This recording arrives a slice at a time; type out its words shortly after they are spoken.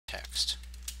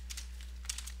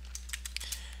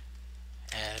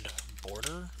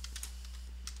border.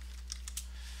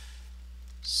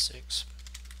 6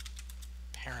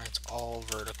 parent all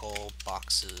vertical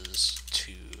boxes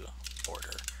to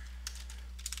border.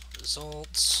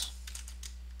 Results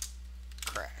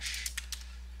crash.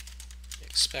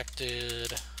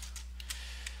 Expected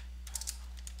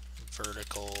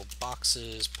vertical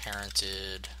boxes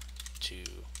parented to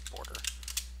border.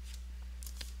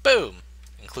 Boom!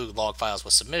 Include log files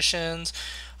with submissions.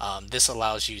 This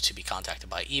allows you to be contacted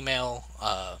by email.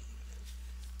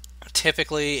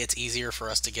 Typically, it's easier for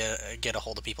us to get a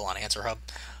hold of people on Answer Hub,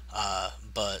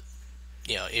 but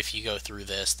you know, if you go through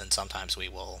this, then sometimes we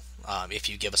will, if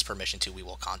you give us permission to, we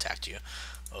will contact you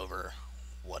over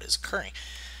what is occurring.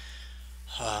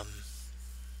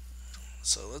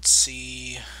 So let's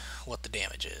see what the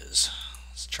damage is.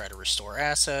 Let's try to restore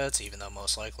assets, even though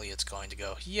most likely it's going to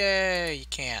go, yay, you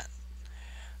can't.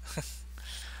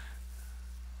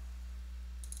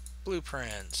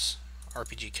 Blueprints,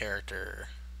 RPG character.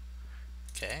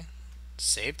 Okay,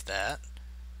 saved that.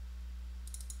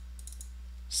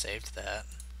 Saved that.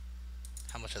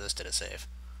 How much of this did it save?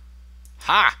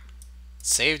 Ha!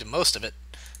 Saved most of it.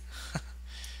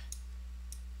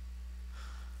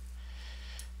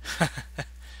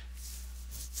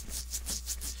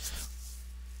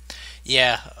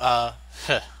 Yeah,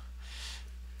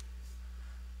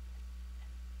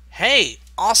 Hey,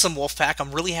 awesome, Wolfpack.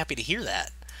 I'm really happy to hear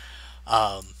that.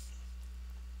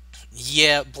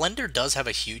 Yeah, Blender does have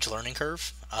a huge learning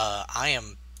curve. I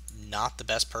am not the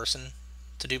best person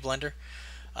to do Blender.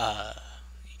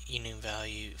 Enum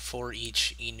value for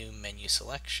each enum menu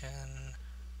selection.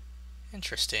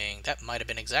 Interesting. That might have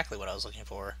been exactly what I was looking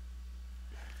for.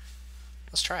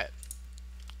 Let's try it.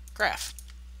 Graph.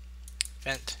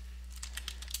 Event.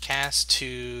 Cast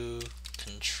to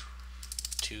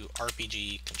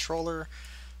RPG controller.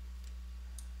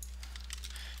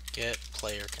 Get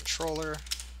player controller.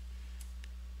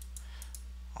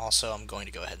 Also, I'm going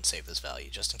to go ahead and save this value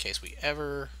just in case we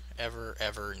ever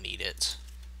need it.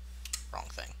 Wrong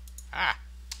thing. Ah!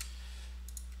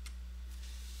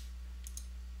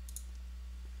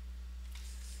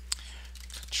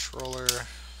 Controller.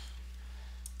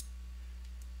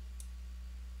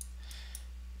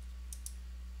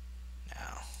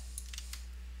 Now,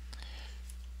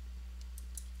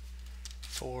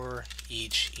 for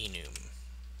each enum.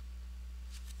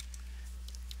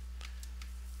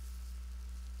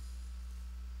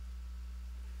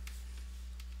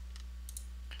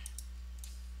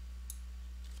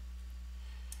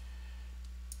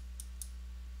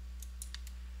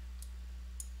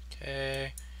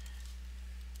 Okay.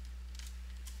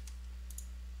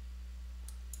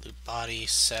 Loop body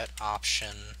set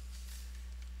option.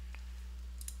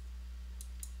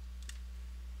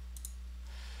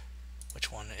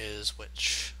 Which one is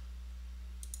which?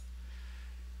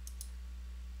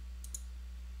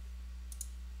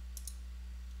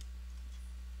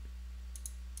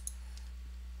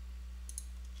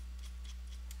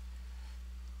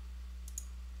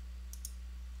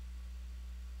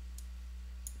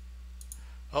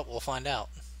 Oh, we'll find out.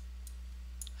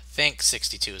 I think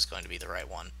 62 is going to be the right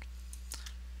one.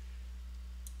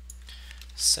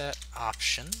 Set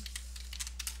option.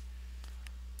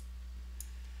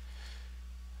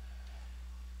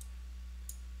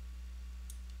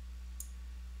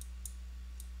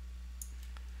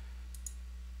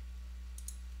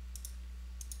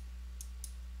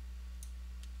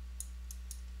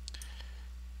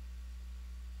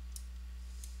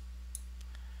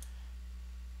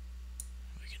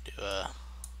 Do a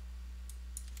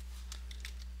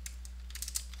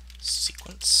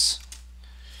sequence,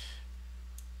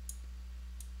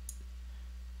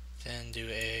 then do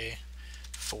a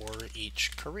for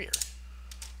each career.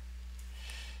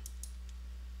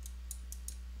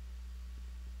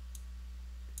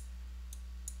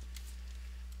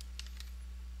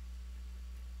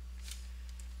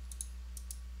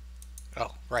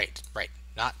 Oh, right,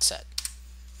 not set.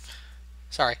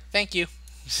 Sorry, thank you.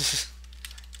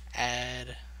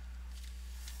 Add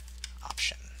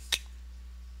option.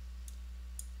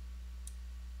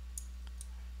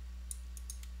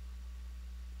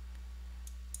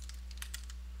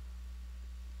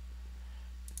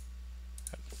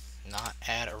 Not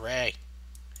add array,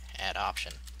 add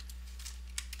option.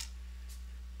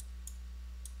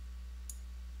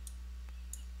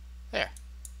 There.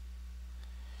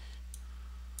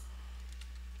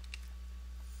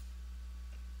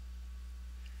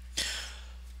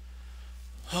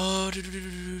 Oh,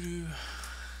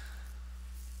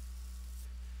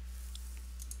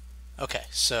 okay,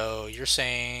 so you're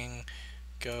saying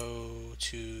go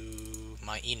to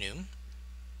my enum,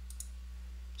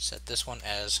 set this one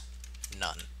as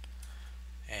none.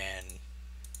 and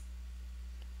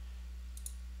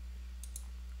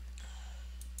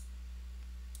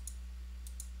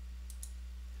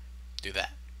do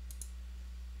that.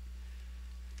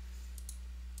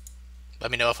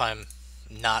 Let me know if I'm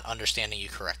not understanding you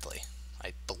correctly.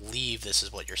 I believe this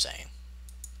is what you're saying.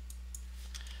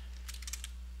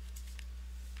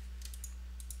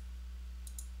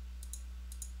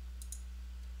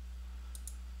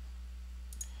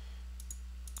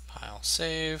 Compile,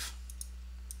 save.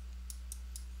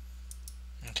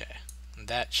 Okay, and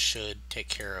that should take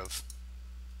care of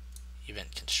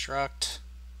event construct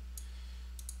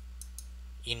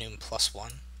enum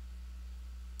 +1.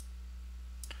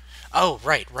 Oh,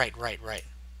 right.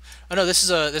 Oh no, this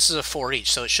is a for each,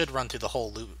 so it should run through the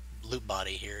whole loop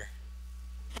body here.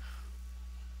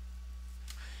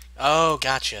 Oh,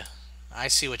 gotcha. I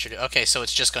see what you're doing. Okay, so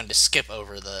it's just going to skip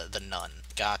over the none.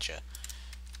 Gotcha.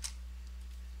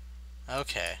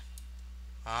 Okay.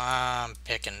 I'm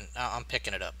picking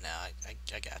it up now.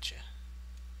 I gotcha.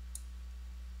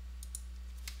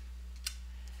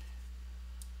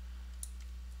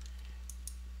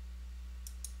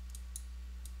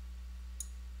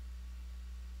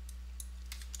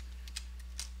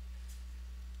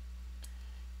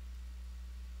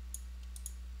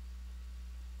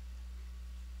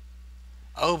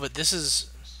 Oh, but this is...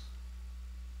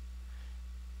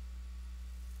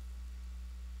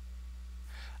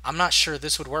 I'm not sure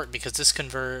this would work because this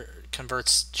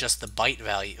converts just the byte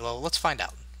value. Well, let's find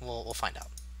out. We'll find out.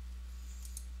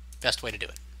 Best way to do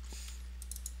it.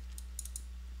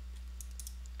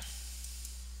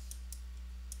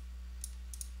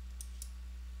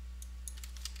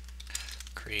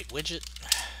 Create widget.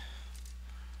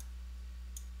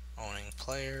 Owning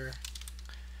player.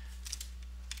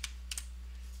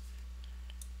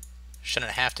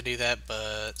 Shouldn't have to do that,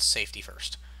 but safety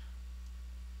first.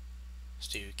 Let's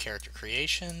do character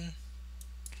creation.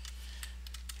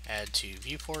 Add to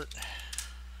viewport.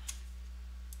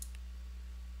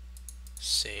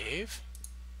 Save.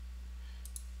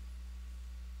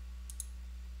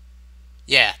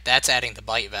 Yeah, that's adding the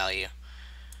byte value.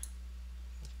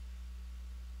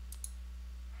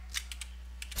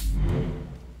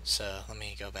 So let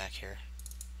me go back here.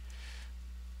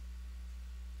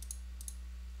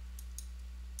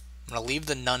 I'm going to leave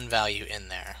the none value in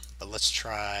there, but let's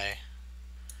try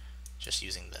just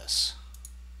using this.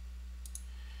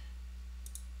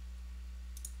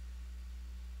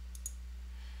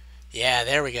 Yeah,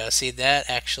 there we go. See, that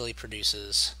actually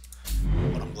produces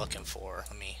what I'm looking for.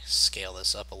 Let me scale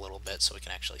this up a little bit so we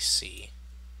can actually see.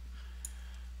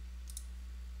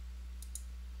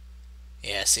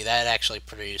 Yeah, see, that actually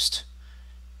produced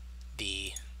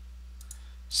the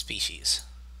species.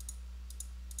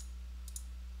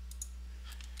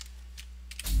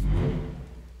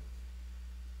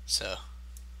 So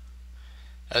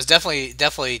I was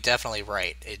definitely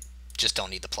right. It just don't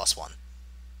need the +1.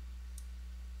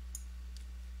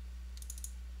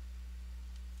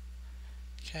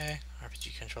 Okay,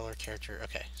 RPG controller character.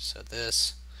 Okay, so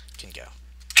this can go.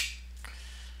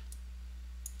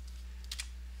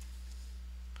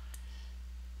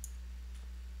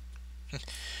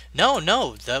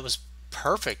 No, that was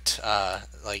perfect.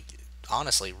 Like,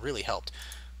 honestly, really helped.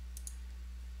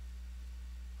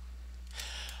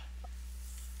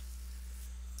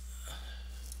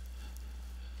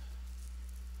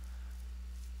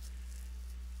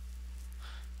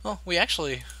 Well, we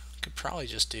actually could probably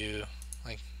just do,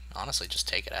 like, honestly, just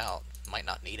take it out. Might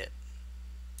not need it.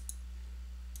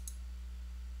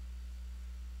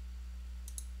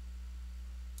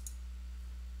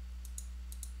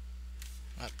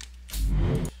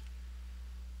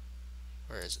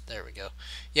 Where is it? There we go.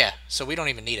 Yeah, so we don't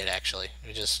even need it, actually.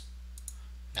 We just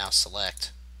now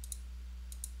select.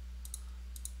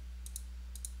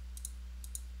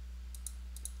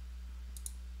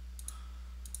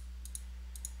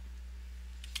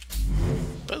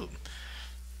 Boom.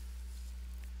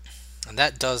 And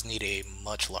that does need a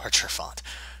much larger font.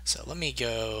 So let me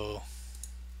go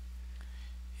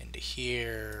into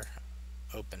here,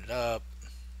 open it up.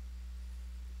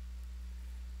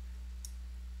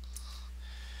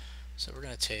 So we're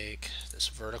going to take this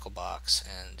vertical box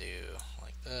and do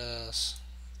like this,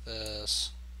 this.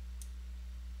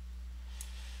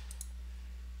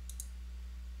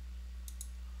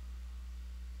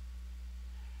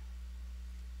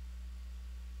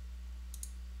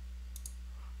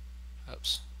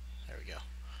 Oops, there we go.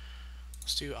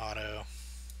 Let's do auto.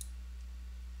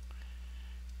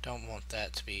 Don't want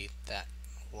that to be that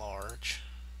large.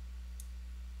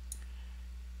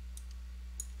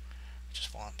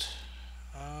 Just want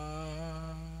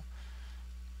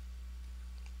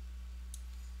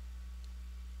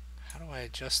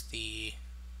adjust the...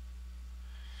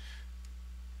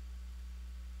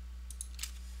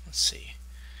 Let's see.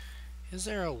 Is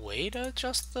there a way to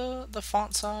adjust the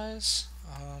font size?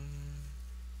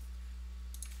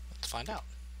 Let's find out.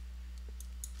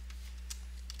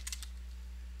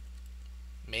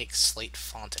 Make slate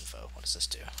font info. What does this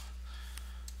do?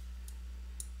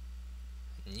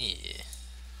 Yeah.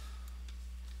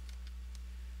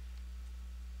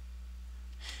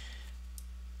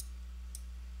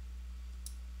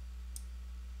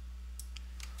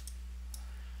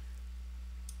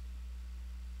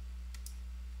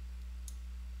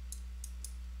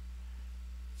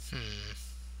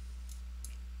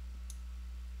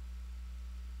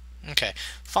 Okay,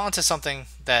 font is something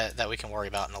that we can worry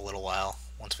about in a little while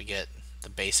once we get the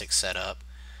basics set up.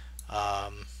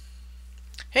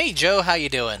 Hey Joe, how you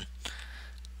doing?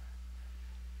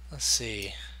 Let's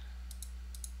see.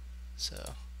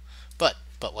 So, but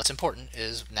what's important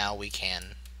is now we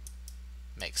can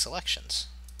make selections.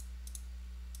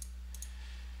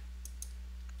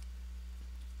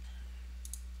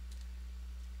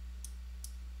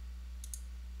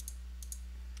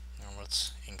 Now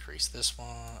let's increase this one.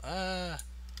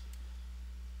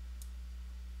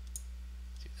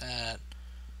 Do that.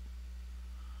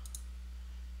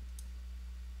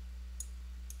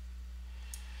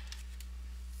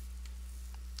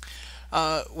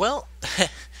 Well,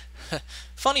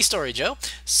 funny story, Joe.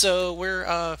 So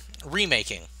we're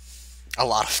remaking a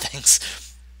lot of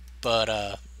things,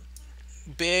 but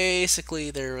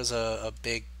basically there was a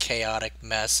big chaotic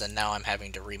mess, and now I'm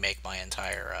having to remake my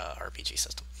entire RPG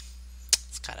system.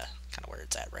 It's kind of where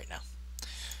it's at right now.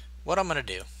 What I'm gonna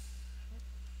do,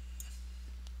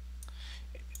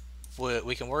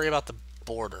 we can worry about the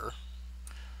border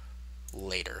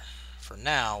later. For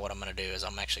now, what I'm going to do is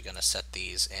I'm actually going to set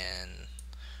these in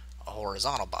a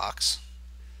horizontal box,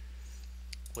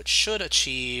 which should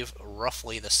achieve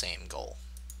roughly the same goal.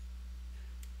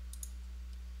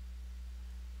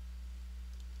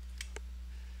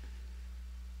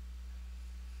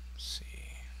 Let's see.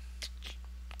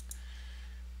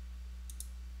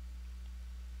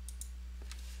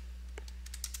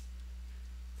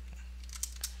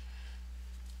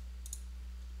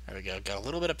 There we go. Got a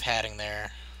little bit of padding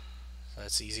there, so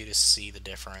it's easy to see the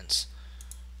difference.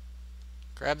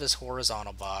 Grab this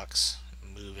horizontal box,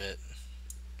 move it,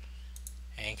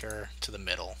 anchor to the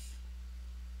middle.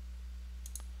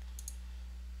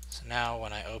 So now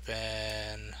when I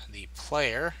open the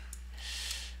player,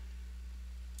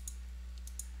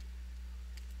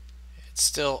 it's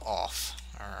still off.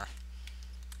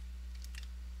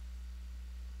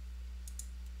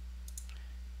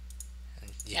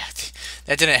 Yeah,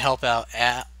 that didn't help out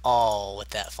at all with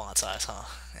that font size, huh?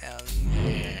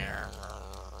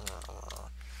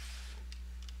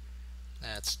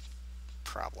 That's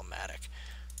problematic.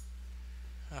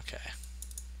 Okay.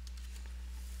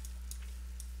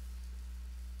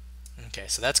 Okay,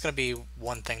 so that's going to be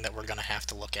one thing that we're going to have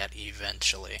to look at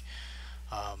eventually.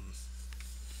 Let's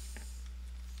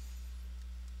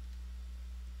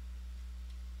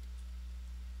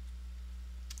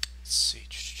see.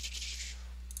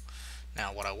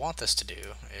 Now, what I want this to do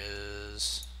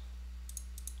is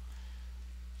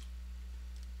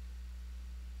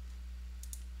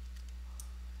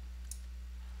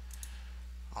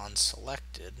on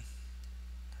selected,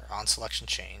 or on selection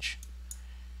change,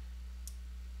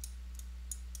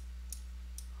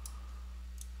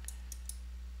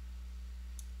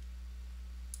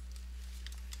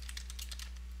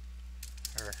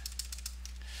 or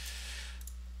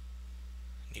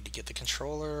need to get the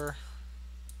controller,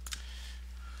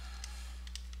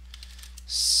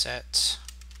 set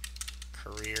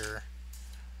career,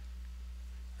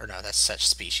 or no, that's set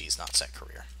species, not set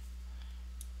career.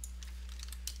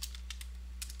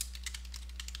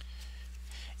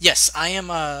 Yes, I am.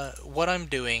 What I'm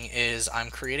doing is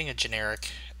I'm creating a generic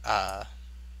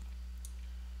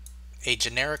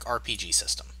RPG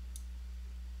system.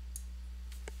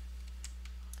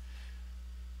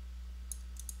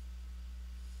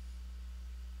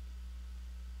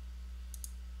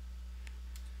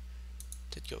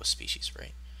 Did go with species,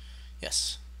 right?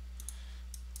 Yes.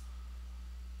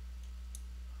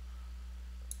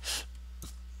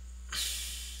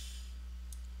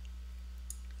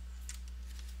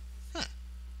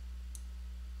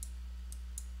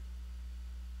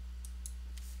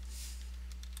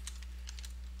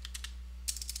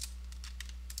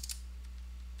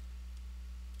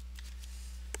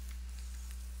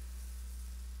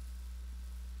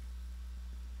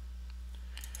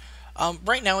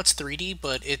 Right now it's 3D,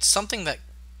 but it's something that